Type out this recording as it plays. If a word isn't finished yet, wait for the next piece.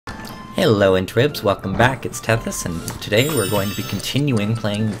Hello interwebs, welcome back, it's Tethys, and today we're going to be continuing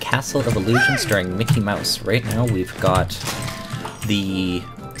playing Castle of Illusion starring Mickey Mouse. Right now we've got the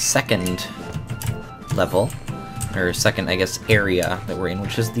second level, or second, I guess, area that we're in,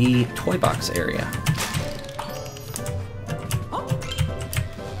 which is the toy box area.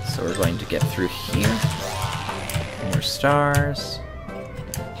 So we're going to get through here. More stars.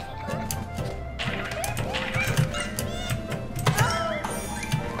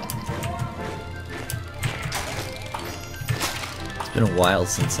 It's been a while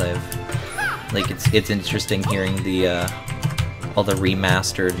since I've, like, it's interesting hearing the all the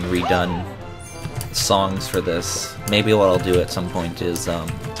remastered and redone songs for this. Maybe what I'll do at some point is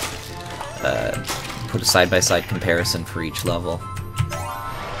put a side-by-side comparison for each level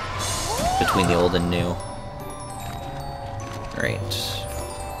between the old and new. Right.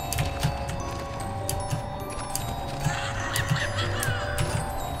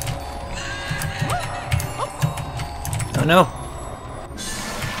 Oh no!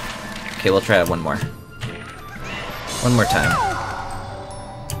 Okay, we'll try it one more. One more time.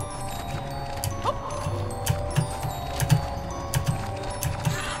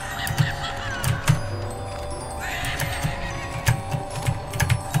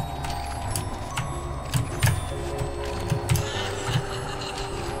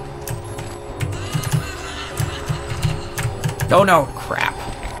 Oh no! Crap.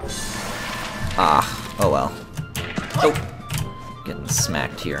 Ah, oh well. Oh! Getting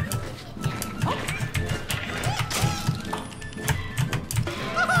smacked here.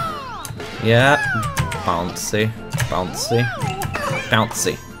 Yeah, bouncy, bouncy,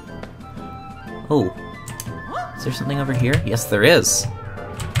 bouncy. Oh, is there something over here? Yes, there is.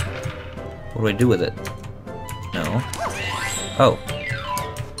 What do I do with it? No. Oh,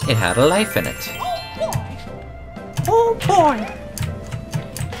 it had a life in it. Oh boy!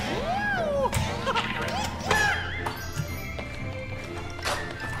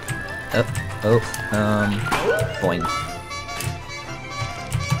 Boing.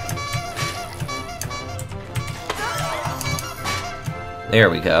 There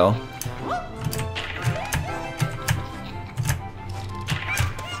we go.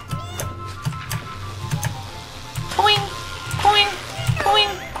 Boing, boing,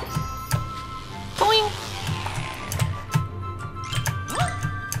 boing, boing.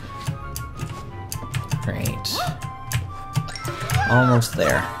 Right. Almost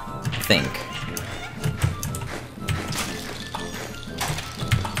there, I think.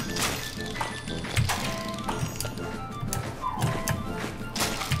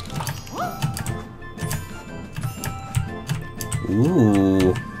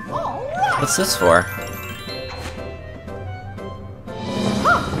 Ooh. What's this for?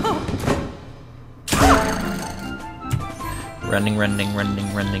 Running, running,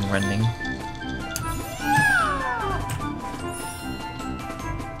 running, running, running.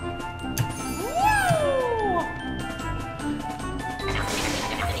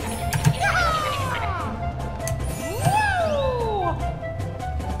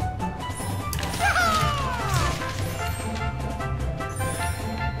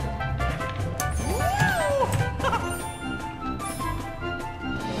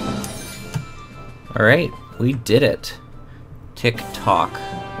 Alright, we did it. Tick-tock.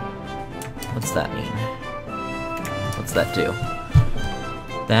 What's that mean? What's that do?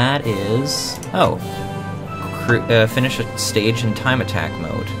 That is... oh. Finish a stage in time attack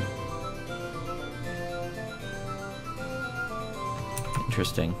mode.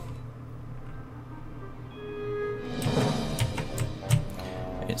 Interesting.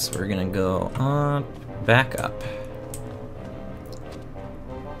 Okay, so we're gonna go up, back up.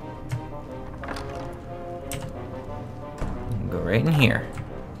 Go right in here.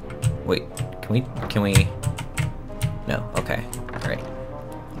 Wait, can we? No, okay, right.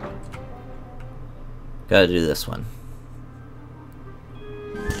 Gotta do this one.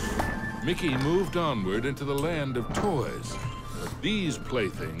 Mickey moved onward into the land of toys, but these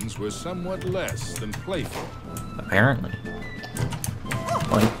playthings were somewhat less than playful. Apparently.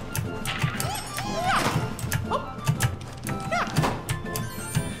 Boing.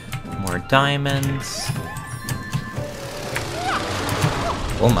 More diamonds.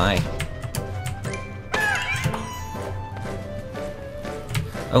 Oh my.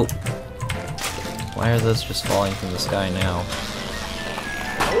 Oh. Why are those just falling from the sky now?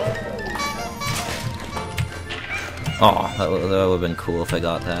 Oh, that would have been cool if I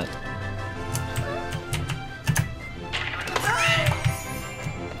got that.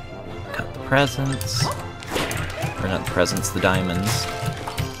 Got the presents. Or not the presents, the diamonds.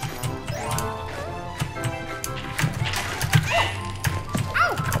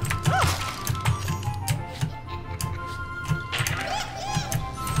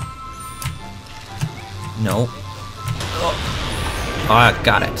 No. Oh, I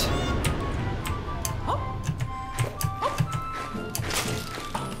got it.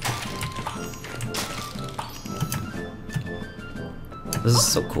 This is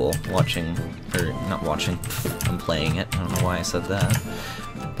so cool, watching, or not watching, I'm playing it, I don't know why I said that.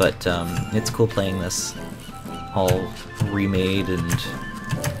 But, it's cool playing this all remade, and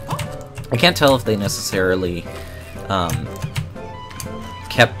I can't tell if they necessarily,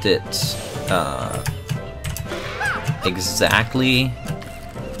 kept it, exactly,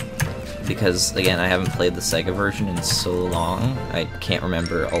 because, again, I haven't played the Sega version in so long, I can't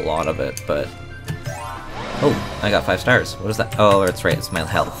remember a lot of it, but... Oh, I got 5 stars. What is that? Oh, that's right, it's my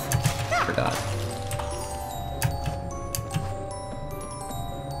health. Forgot.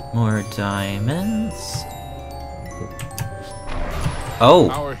 More diamonds. Oh!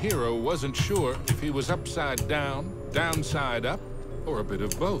 Our hero wasn't sure if he was upside down, downside up, or a bit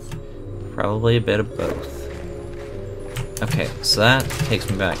of both. Probably a bit of both. Okay, so that takes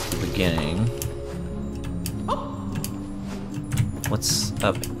me back to the beginning. What's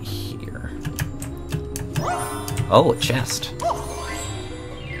up here? Oh, a chest.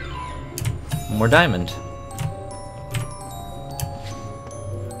 More diamond.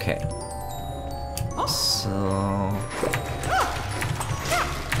 Okay. So...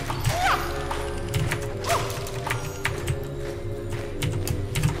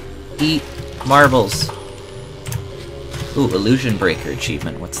 Eat marbles. Ooh, illusion breaker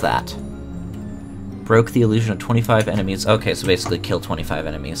achievement. What's that? Broke the illusion of 25 enemies. Okay, so basically kill 25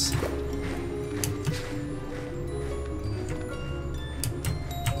 enemies.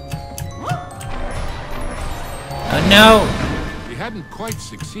 Oh no! He hadn't quite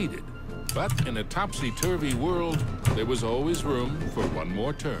succeeded, but in a topsy-turvy world, there was always room for one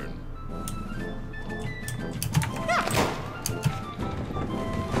more turn.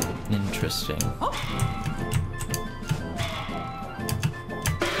 Interesting.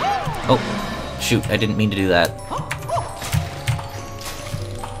 Oh, shoot, I didn't mean to do that.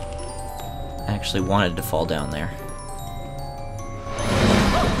 I actually wanted to fall down there.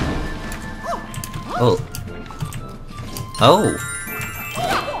 Oh. Oh!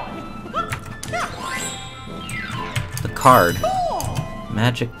 The card.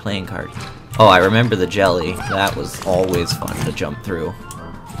 Magic playing card. Oh, I remember the jelly. That was always fun to jump through.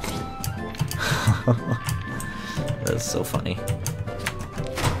 That's so funny.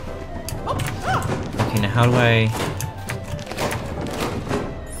 Okay, now how do I...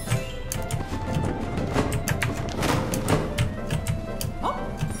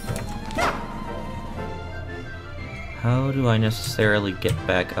 How do I necessarily get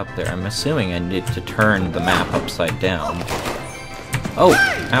back up there? I'm assuming I need to turn the map upside down. Oh!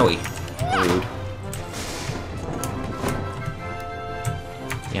 Owie. Rude.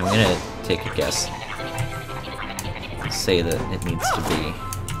 Yeah, I'm gonna take a guess. Say that it needs to be.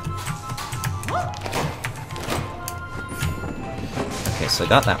 Okay, so I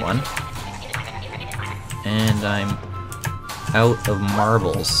got that one. And I'm out of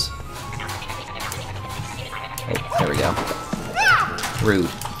marbles. Oh, there we go. Rude.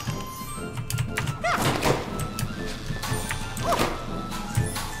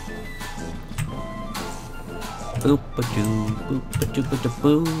 Boop-a-doo,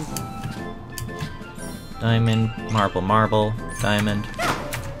 boop-a-doo-ba-da-boo. Diamond, marble, marble, diamond.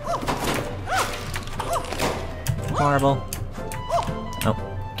 Marble. Oh,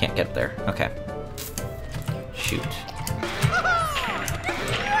 can't get there. Okay. Shoot.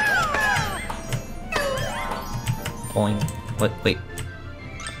 Boing. What? Wait.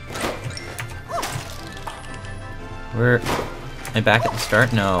 Where? Am I back at the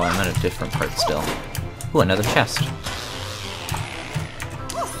start? No, I'm at a different part still. Ooh, another chest.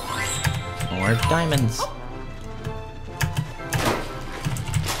 More diamonds.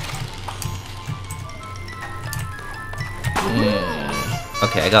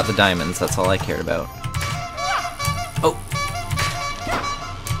 Okay, I got the diamonds. That's all I cared about. Oh!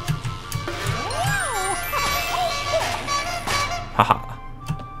 Haha.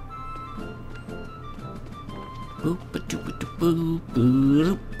 Oh!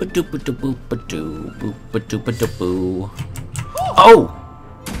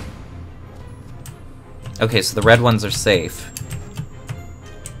 Okay, so the red ones are safe.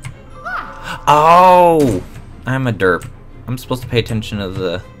 Oh! I'm a derp. I'm supposed to pay attention to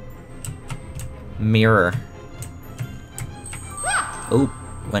the mirror. Oh,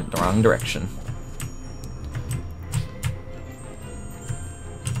 went the wrong direction.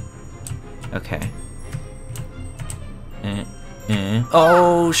 Okay.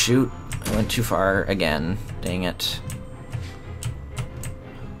 Oh, shoot. I went too far again. Dang it.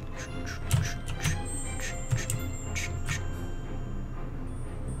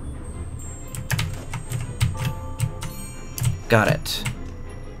 got it.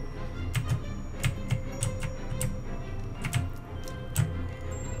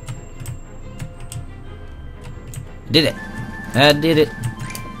 Did it. I did it.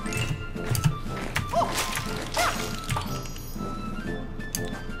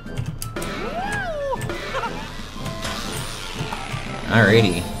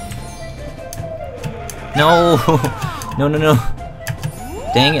 Alrighty. No! No, no, no.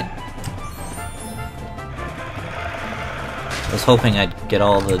 Dang it. I was hoping I'd get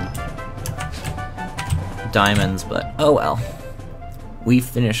all the diamonds, but oh well. We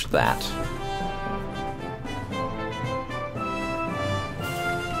finished that.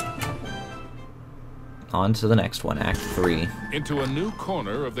 On to the next one, Act 3. Into a new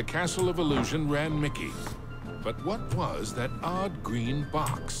corner of the Castle of Illusion ran Mickey. But what was that odd green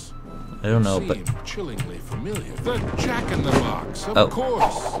box? I don't know, but... Seemed chillingly familiar. The Jack-in-the-Box, of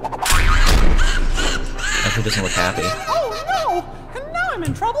course! Actually doesn't look happy. Oh no! And now I'm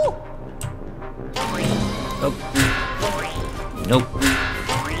in trouble! Oh. Nope.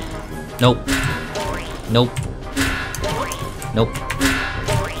 Nope. Nope. Nope.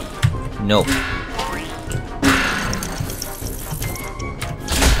 Nope.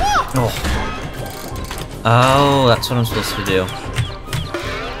 Oh. Oh, that's what I'm supposed to do.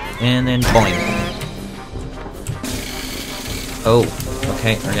 And then boing. Oh,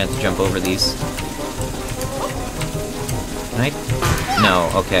 okay, we're gonna have to jump over these. Can I?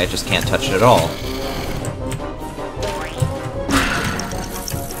 No, okay, I just can't touch it at all.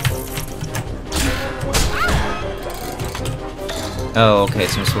 Oh, okay,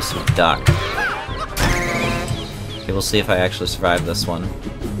 so I'm supposed to duck. Okay, we'll see if I actually survive this one.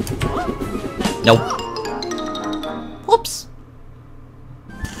 Nope. Whoops.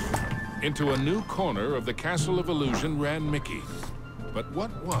 Into a new corner of the Castle of Illusion ran Mickey. But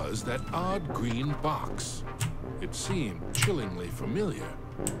what was that odd green box? It seemed chillingly familiar.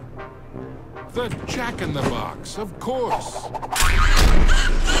 The Jack-in-the-Box, of course!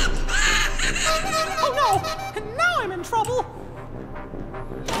 Oh no! And now I'm in trouble!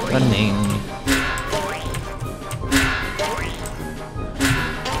 Running.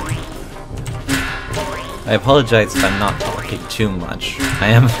 I apologize if I'm not talking too much. I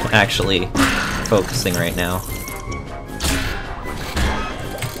am actually focusing right now.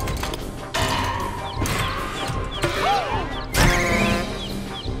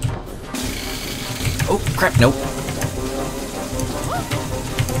 Oh, crap, nope.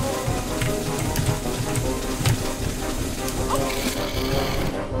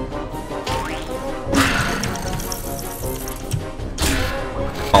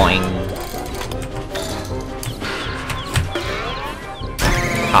 Boing.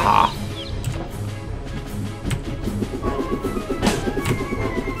 Haha.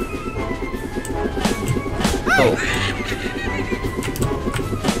 Oh.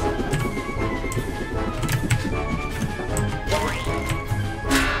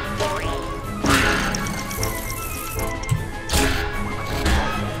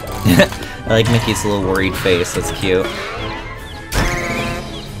 I like Mickey's little worried face, that's cute.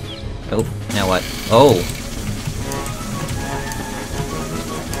 Oh, now what? Oh!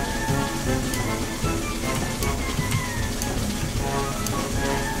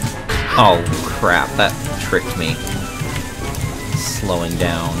 Oh, crap, that tricked me. Slowing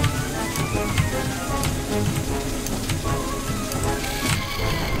down.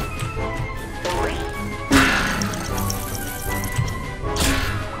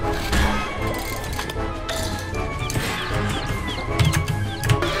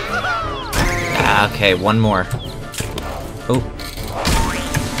 Okay, one more. Oh.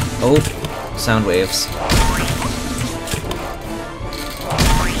 Oh. Sound waves.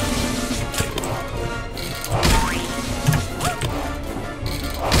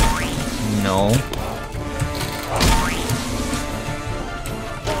 No.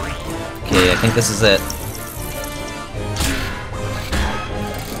 Okay, I think this is it.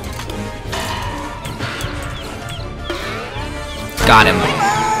 Got him.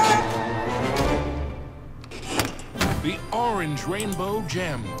 The orange rainbow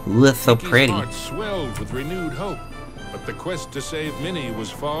gem. Ooh, that's so pretty. Mickey's heart swelled with renewed hope, but the quest to save Minnie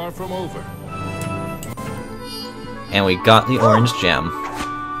was far from over. And we got the orange gem.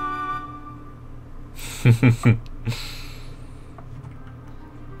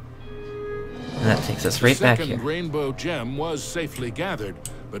 That takes us right back here. The second rainbow gem was safely gathered,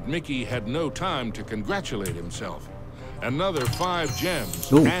 but Mickey had no time to congratulate himself. Another 5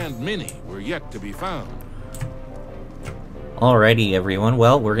 gems and Minnie were yet to be found. Alrighty, everyone.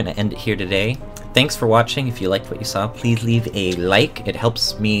 Well, we're gonna end it here today. thanks for watching. If you liked what you saw, please leave a like. It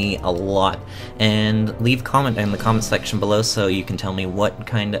helps me a lot. And leave a comment in the comment section below so you can tell me what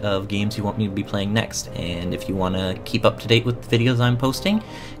kind of games you want me to be playing next. And if you want to keep up to date with the videos I'm posting,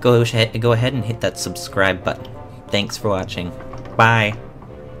 go ahead and hit that subscribe button. Thanks for watching. Bye!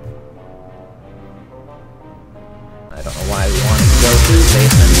 I don't know why we wanted to go through the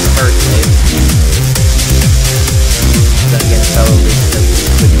basement in the first place. Then again, probably because we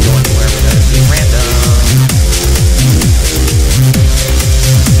couldn't go anywhere without it being random.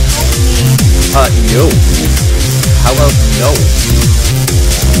 No. How about no?